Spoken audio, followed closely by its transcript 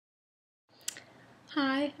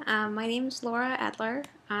Hi, my name is Laura Adler.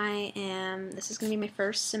 This is going to be my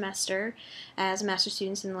first semester as a master's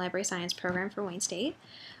student in the library science program for Wayne State.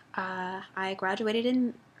 I graduated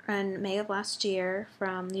in May of last year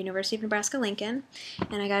from the University of Nebraska-Lincoln,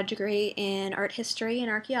 and I got a degree in art history and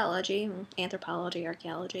archaeology, anthropology,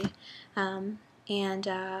 archaeology. And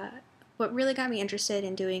What really got me interested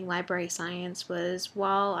in doing library science was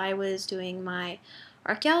while I was doing my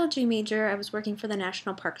archaeology major, I was working for the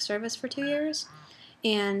National Park Service for 2 years.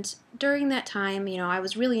 And during that time, I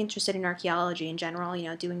was really interested in archaeology in general,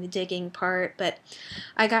 doing the digging part, but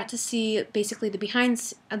I got to see basically the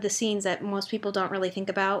behind the scenes that most people don't really think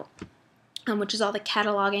about, which is all the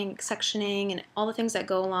cataloging, sectioning, and all the things that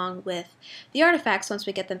go along with the artifacts once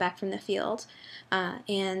we get them back from the field.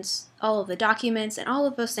 And all of the documents and all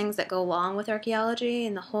of those things that go along with archaeology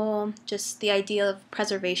and just the idea of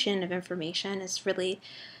preservation of information is really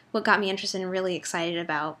what got me interested and really excited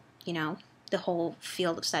about, the whole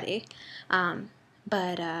field of study.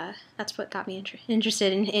 But that's what got me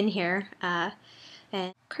interested in here.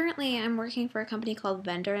 And currently, I'm working for a company called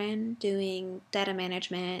Vendorin, doing data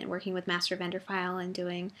management, working with master vendor file, and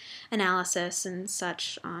doing analysis and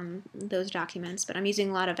such on those documents. But I'm using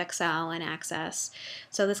a lot of Excel and Access,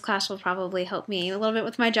 so this class will probably help me a little bit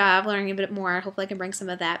with my job, learning a bit more. Hopefully, I can bring some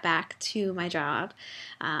of that back to my job.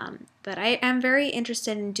 But I am very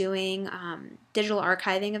interested in doing digital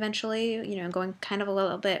archiving eventually. Going kind of a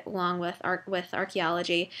little bit along with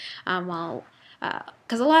archaeology, while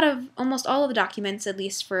because almost all of the documents, at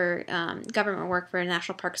least for government work for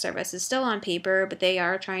National Park Service, is still on paper, but they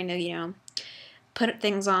are trying to, put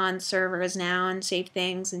things on servers now and save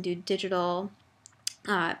things and do digital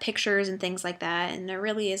pictures and things like that. And there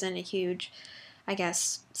really isn't a huge, I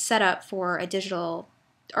guess, setup for a digital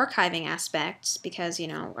archiving aspect because,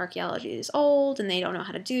 archaeology is old and they don't know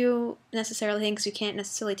how to do necessarily things. You can't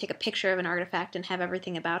necessarily take a picture of an artifact and have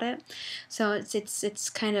everything about it. So it's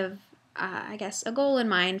kind of I guess a goal in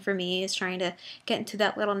mind for me is trying to get into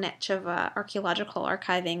that little niche of archaeological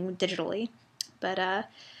archiving digitally. But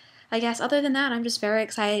I guess other than that, I'm just very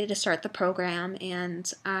excited to start the program,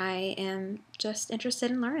 and I am just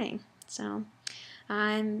interested in learning. So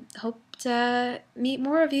I hope to meet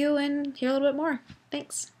more of you and hear a little bit more.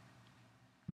 Thanks.